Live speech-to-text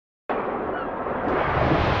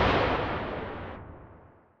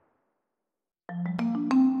In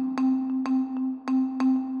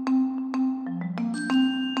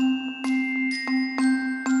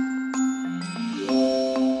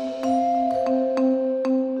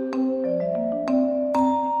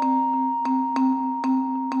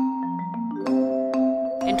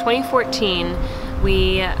 2014,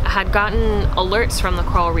 we had gotten alerts from the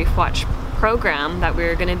CoralReefWatch program that we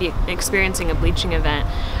were going to be experiencing a bleaching event,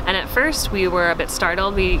 and at first we were a bit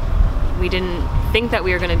startled. We didn't think that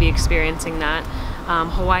we were going to be experiencing that.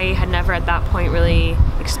 Hawaii had never at that point really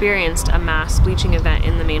experienced a mass bleaching event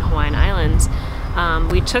in the main Hawaiian Islands.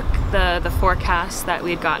 We took the forecast that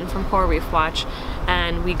we had gotten from CoralReefWatch,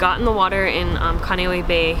 and we got in the water in Kaneohe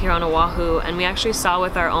Bay here on Oahu, and we actually saw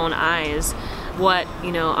with our own eyes what,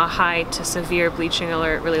 a high to severe bleaching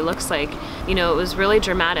alert really looks like. It was really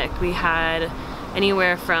dramatic. We had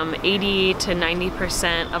anywhere from 80 to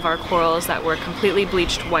 90% of our corals that were completely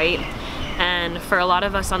bleached white, and for a lot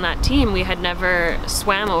of us on that team, we had never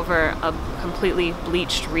swam over a completely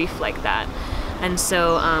bleached reef like that. And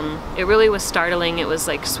so it really was startling. It was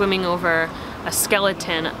like swimming over a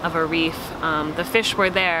skeleton of a reef. The fish were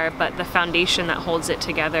there, but the foundation that holds it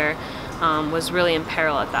together was really in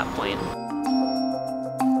peril at that point.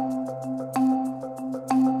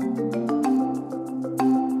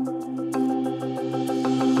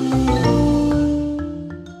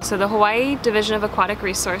 So the Hawaii Division of Aquatic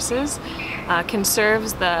Resources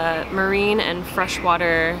conserves the marine and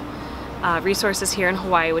freshwater resources here in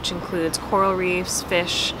Hawaii, which includes coral reefs,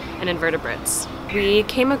 fish, and invertebrates. We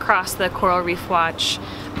came across the CoralReefWatch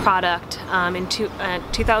product in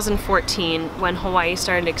 2014 when Hawaii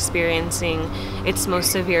started experiencing its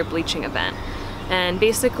most severe bleaching event. And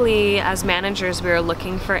basically, as managers, we were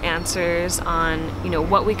looking for answers on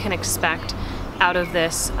what we can expect out of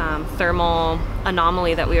this thermal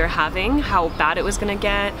anomaly that we were having, how bad it was going to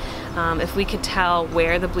get, if we could tell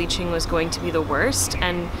where the bleaching was going to be the worst.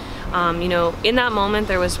 And in that moment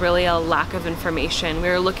there was really a lack of information. We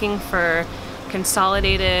were looking for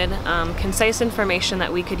consolidated, concise information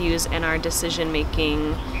that we could use in our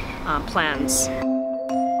decision-making plans.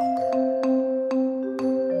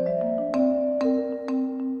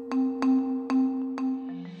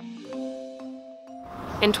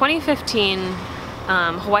 In 2015,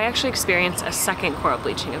 Hawaii actually experienced a second coral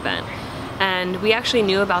bleaching event, and we actually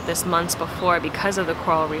knew about this months before because of the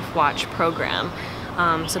CoralReefWatch program.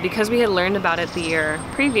 So because we had learned about it the year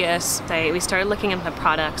previous, we started looking at the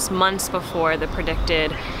products months before the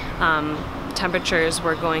predicted temperatures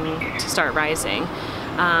were going to start rising.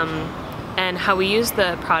 And how we used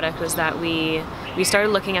the product was that we started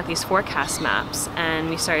looking at these forecast maps,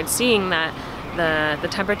 and we started seeing that the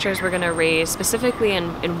temperatures were going to raise specifically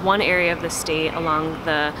in one area of the state along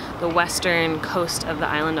the western coast of the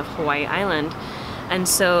island of Hawaii Island. And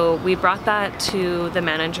so we brought that to the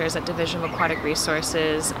managers at Division of Aquatic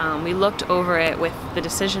Resources. We looked over it with the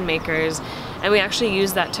decision makers, and we actually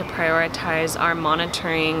used that to prioritize our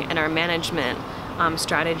monitoring and our management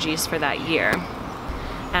strategies for that year.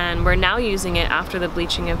 And we're now using it after the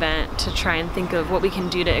bleaching event to try and think of what we can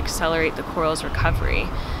do to accelerate the coral's recovery.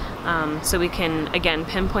 So we can, again,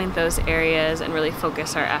 pinpoint those areas and really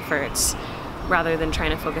focus our efforts rather than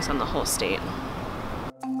trying to focus on the whole state.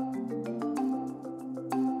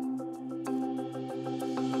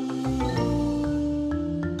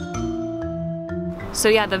 So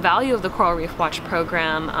yeah, the value of the CoralReefWatch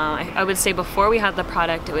program, I would say before we had the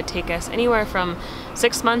product, it would take us anywhere from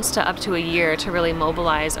 6 months to up to a year to really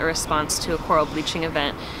mobilize a response to a coral bleaching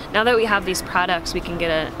event. Now that we have these products, we can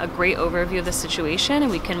get a great overview of the situation, and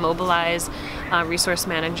we can mobilize resource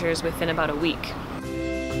managers within about a week.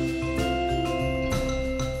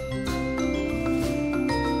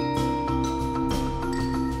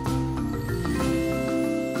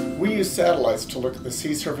 We use satellites to look at the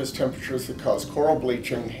sea surface temperatures that cause coral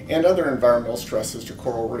bleaching and other environmental stresses to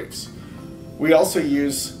coral reefs. We also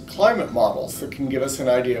use climate models that can give us an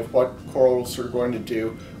idea of what corals are going to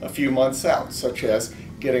do a few months out, such as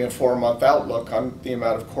getting a 4-month outlook on the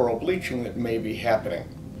amount of coral bleaching that may be happening.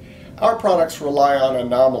 Our products rely on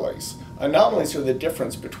anomalies. Anomalies are the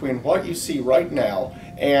difference between what you see right now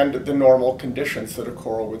and the normal conditions that a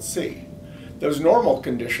coral would see. Those normal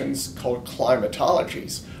conditions, called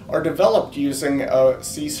climatologies, are developed using a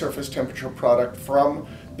sea surface temperature product from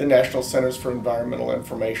the National Centers for Environmental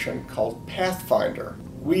Information called Pathfinder.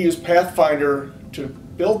 We use Pathfinder to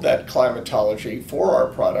build that climatology for our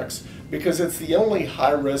products because it's the only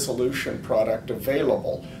high-resolution product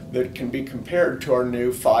available that can be compared to our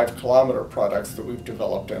new 5-kilometer products that we've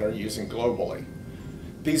developed and are using globally.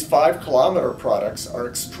 These 5-kilometer products are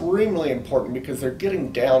extremely important because they're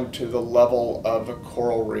getting down to the level of a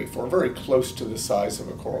coral reef, or very close to the size of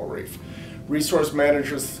a coral reef. Resource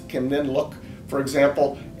managers can then look, for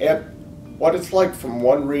example, at what it's like from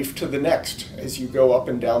one reef to the next as you go up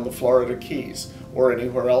and down the Florida Keys or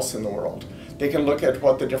anywhere else in the world. They can look at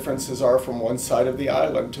what the differences are from one side of the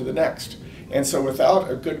island to the next. And so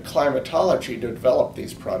without a good climatology to develop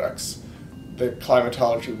these products, the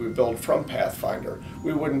climatology we build from Pathfinder,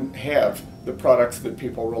 we wouldn't have the products that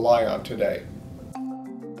people rely on today.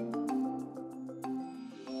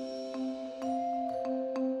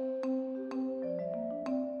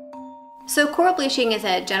 So coral bleaching is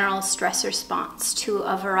a general stress response to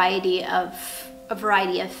a variety of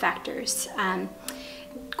factors.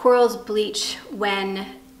 Corals bleach when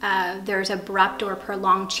there's abrupt or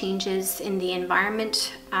prolonged changes in the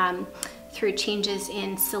environment through changes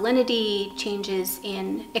in salinity, changes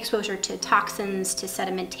in exposure to toxins, to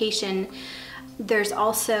sedimentation. There's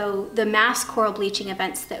also the mass coral bleaching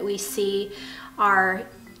events that we see are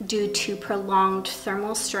due to prolonged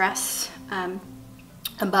thermal stress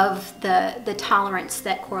above the tolerance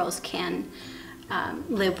that corals can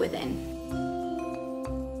live within.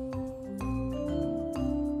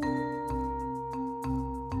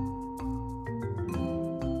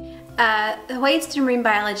 The Hawaii Institute of Marine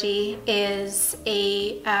Biology is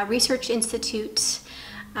a research institute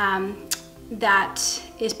that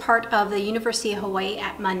is part of the University of Hawaii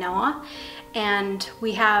at Manoa, and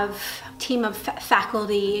we have a team of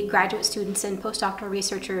faculty, graduate students, and postdoctoral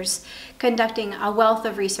researchers conducting a wealth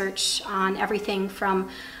of research on everything from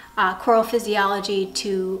coral physiology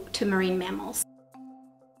to marine mammals.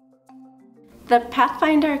 The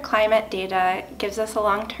Pathfinder climate data gives us a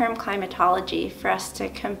long-term climatology for us to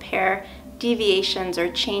compare deviations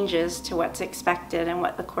or changes to what's expected and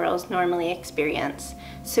what the corals normally experience.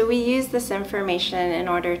 So we use this information in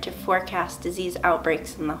order to forecast disease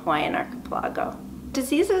outbreaks in the Hawaiian archipelago.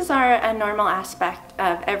 Diseases are a normal aspect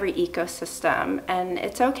of every ecosystem, and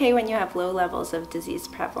it's okay when you have low levels of disease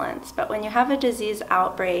prevalence, but when you have a disease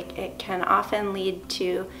outbreak, it can often lead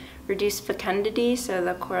to reduced fecundity, so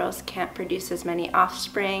the corals can't produce as many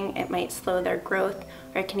offspring. It might slow their growth,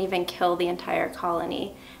 or it can even kill the entire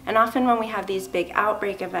colony. And often when we have these big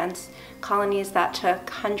outbreak events, colonies that took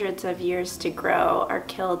hundreds of years to grow are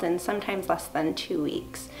killed in sometimes less than 2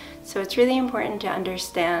 weeks. So it's really important to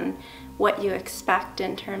understand what you expect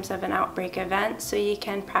in terms of an outbreak event so you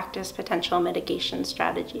can practice potential mitigation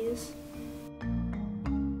strategies.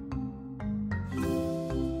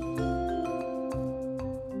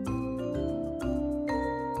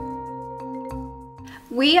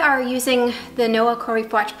 We are using the NOAA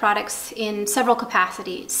CoralReefWatch products in several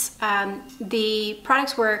capacities. The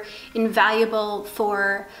products were invaluable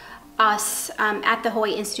for us at the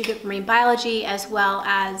Hawaii Institute of Marine Biology, as well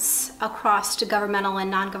as across to governmental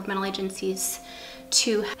and non-governmental agencies,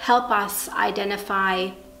 to help us identify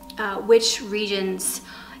which regions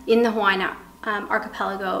in the Hawaiian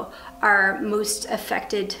archipelago are most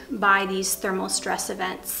affected by these thermal stress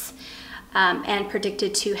events. And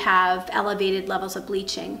predicted to have elevated levels of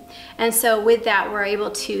bleaching. And so with that, we're able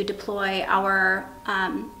to deploy our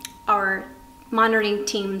monitoring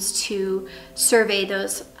teams to survey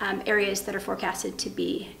those areas that are forecasted to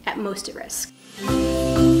be at most at risk.